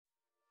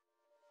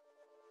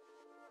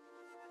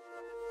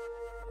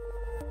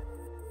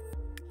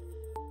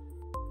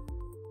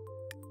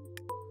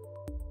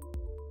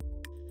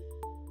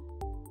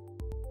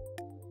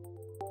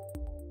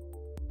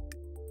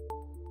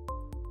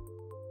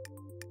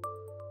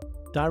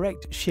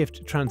Direct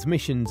shift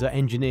transmissions are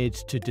engineered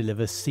to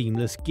deliver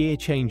seamless gear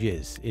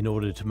changes in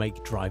order to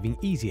make driving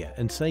easier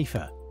and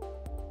safer.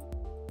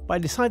 By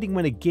deciding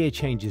when a gear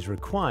change is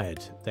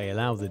required, they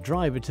allow the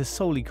driver to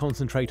solely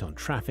concentrate on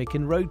traffic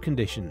and road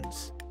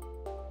conditions.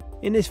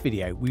 In this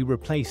video, we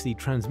replace the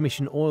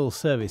transmission oil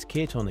service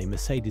kit on a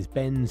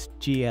Mercedes-Benz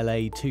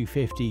GLA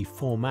 250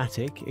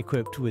 4MATIC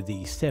equipped with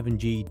the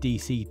 7G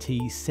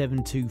DCT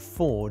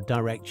 724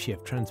 direct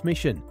shift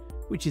transmission,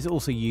 which is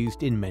also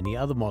used in many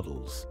other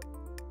models.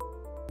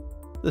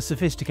 The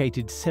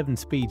sophisticated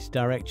 7-speed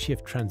direct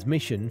shift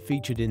transmission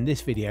featured in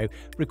this video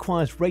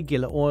requires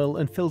regular oil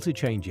and filter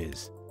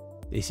changes.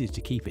 This is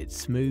to keep its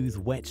smooth,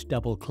 wet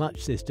double clutch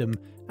system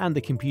and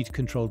the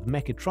computer-controlled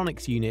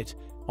mechatronics unit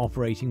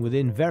operating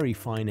within very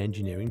fine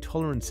engineering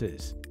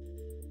tolerances.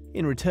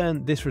 In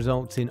return, this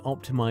results in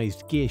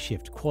optimized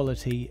gearshift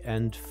quality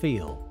and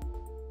feel.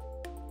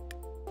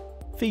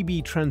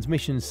 Febi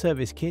Transmission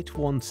Service Kit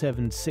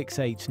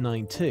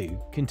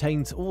 176892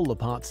 contains all the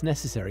parts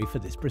necessary for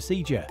this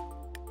procedure.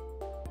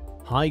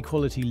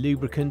 High-quality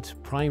lubricant,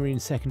 primary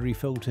and secondary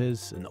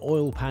filters, an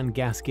oil pan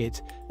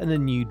gasket, and a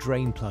new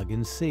drain plug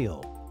and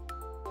seal.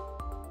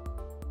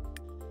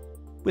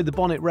 With the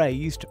bonnet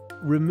raised,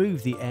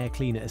 remove the air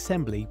cleaner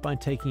assembly by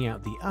taking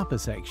out the upper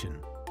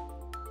section,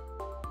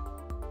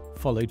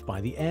 followed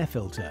by the air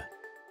filter.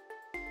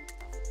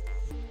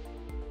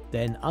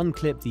 Then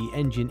unclip the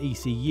engine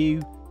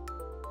ECU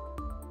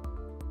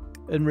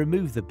and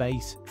remove the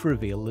base to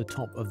reveal the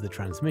top of the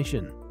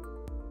transmission.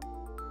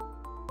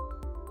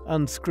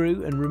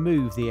 Unscrew and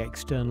remove the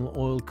external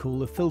oil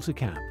cooler filter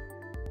cap,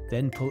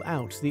 then pull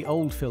out the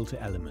old filter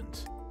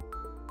element.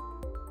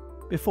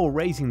 Before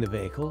raising the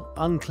vehicle,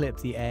 unclip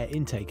the air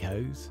intake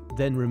hose,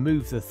 then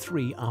remove the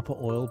 3 upper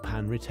oil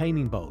pan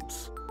retaining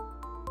bolts.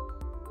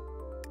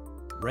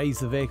 Raise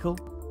the vehicle,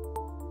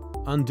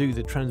 undo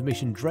the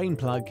transmission drain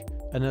plug,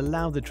 and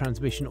allow the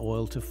transmission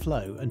oil to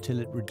flow until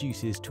it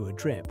reduces to a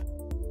drip.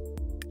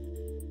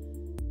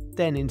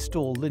 Then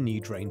install the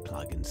new drain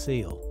plug and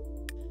seal.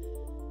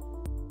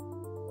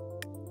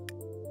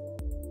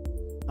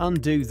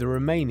 Undo the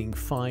remaining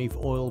 5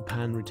 oil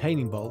pan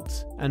retaining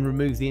bolts and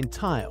remove the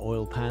entire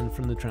oil pan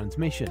from the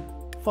transmission,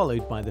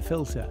 followed by the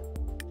filter.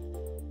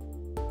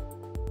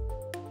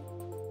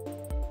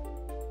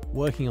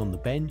 Working on the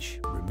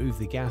bench, remove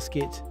the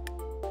gasket,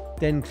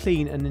 then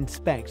clean and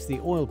inspect the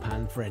oil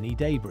pan for any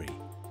debris.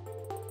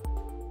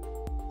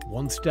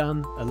 Once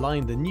done,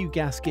 align the new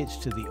gasket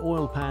to the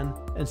oil pan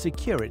and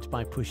secure it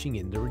by pushing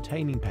in the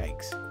retaining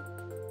pegs.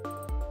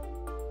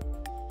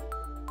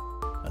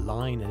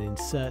 Align and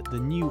insert the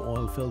new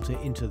oil filter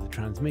into the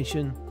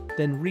transmission,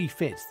 then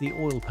refit the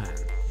oil pan.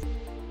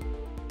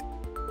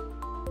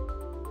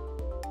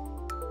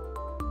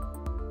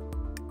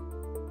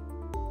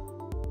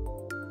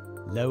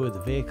 Lower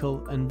the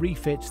vehicle and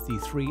refit the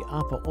 3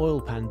 upper oil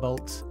pan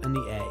bolts and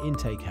the air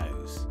intake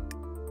hose.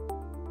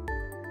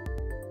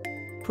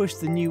 Push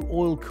the new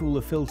oil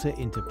cooler filter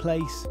into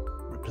place,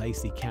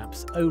 replace the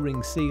cap's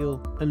O-ring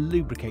seal and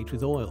lubricate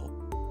with oil.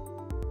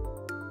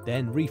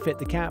 Then refit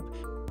the cap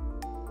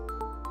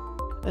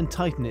and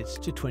tighten it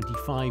to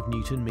 25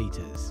 Newton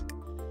meters.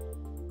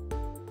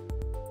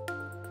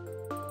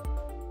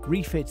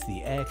 Refit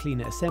the air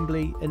cleaner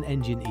assembly and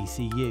engine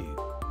ECU.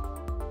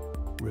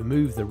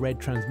 Remove the red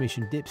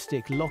transmission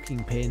dipstick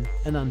locking pin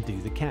and undo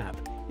the cap,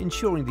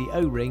 ensuring the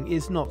O-ring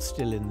is not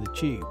still in the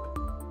tube.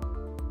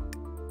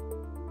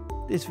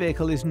 This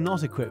vehicle is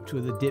not equipped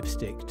with a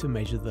dipstick to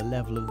measure the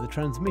level of the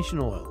transmission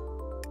oil.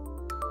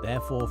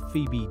 Therefore,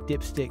 febi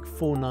dipstick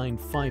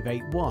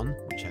 49581,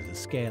 which has a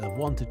scale of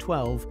 1 to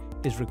 12,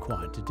 is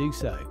required to do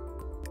so.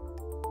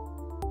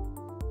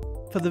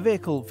 For the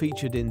vehicle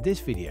featured in this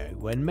video,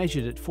 when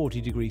measured at 40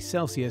 degrees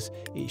Celsius,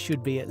 it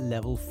should be at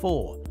level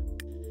 4,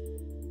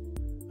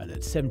 and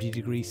at 70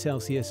 degrees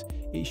Celsius,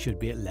 it should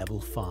be at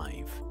level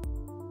 5.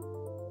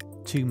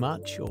 Too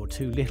much or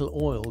too little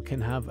oil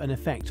can have an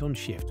effect on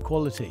shift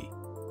quality.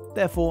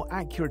 Therefore,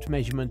 accurate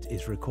measurement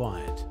is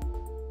required.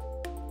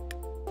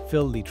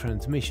 Fill the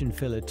transmission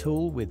filler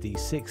tool with the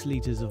 6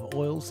 litres of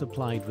oil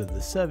supplied with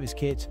the service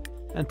kit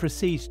and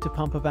proceed to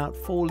pump about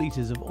 4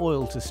 litres of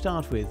oil to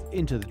start with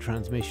into the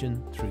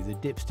transmission through the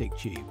dipstick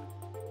tube.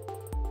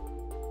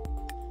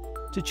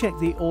 To check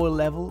the oil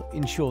level,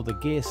 ensure the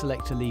gear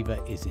selector lever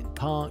is in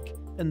park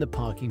and the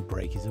parking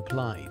brake is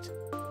applied.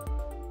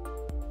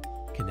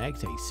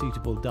 Connect a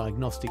suitable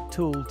diagnostic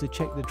tool to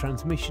check the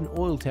transmission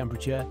oil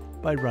temperature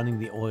by running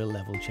the oil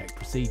level check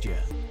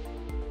procedure.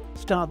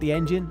 Start the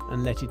engine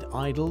and let it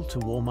idle to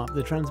warm up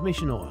the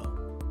transmission oil.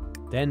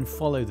 Then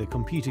follow the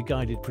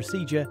computer-guided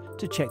procedure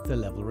to check the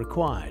level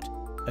required,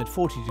 at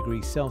 40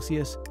 degrees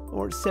Celsius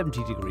or at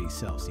 70 degrees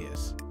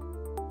Celsius.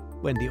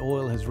 When the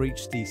oil has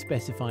reached the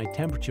specified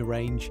temperature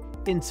range,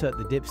 insert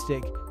the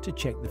dipstick to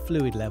check the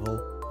fluid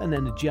level and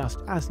then adjust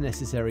as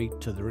necessary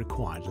to the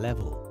required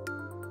level.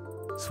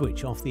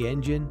 Switch off the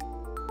engine,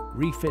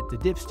 refit the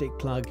dipstick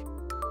plug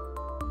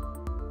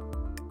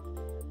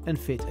and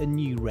fit a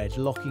new red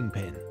locking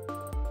pin.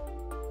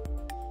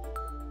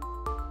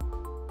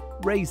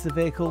 Raise the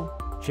vehicle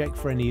check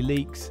for any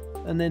leaks,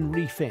 and then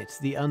refit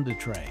the under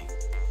tray.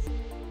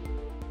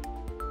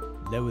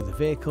 Lower the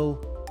vehicle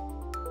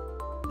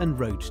and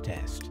road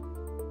test.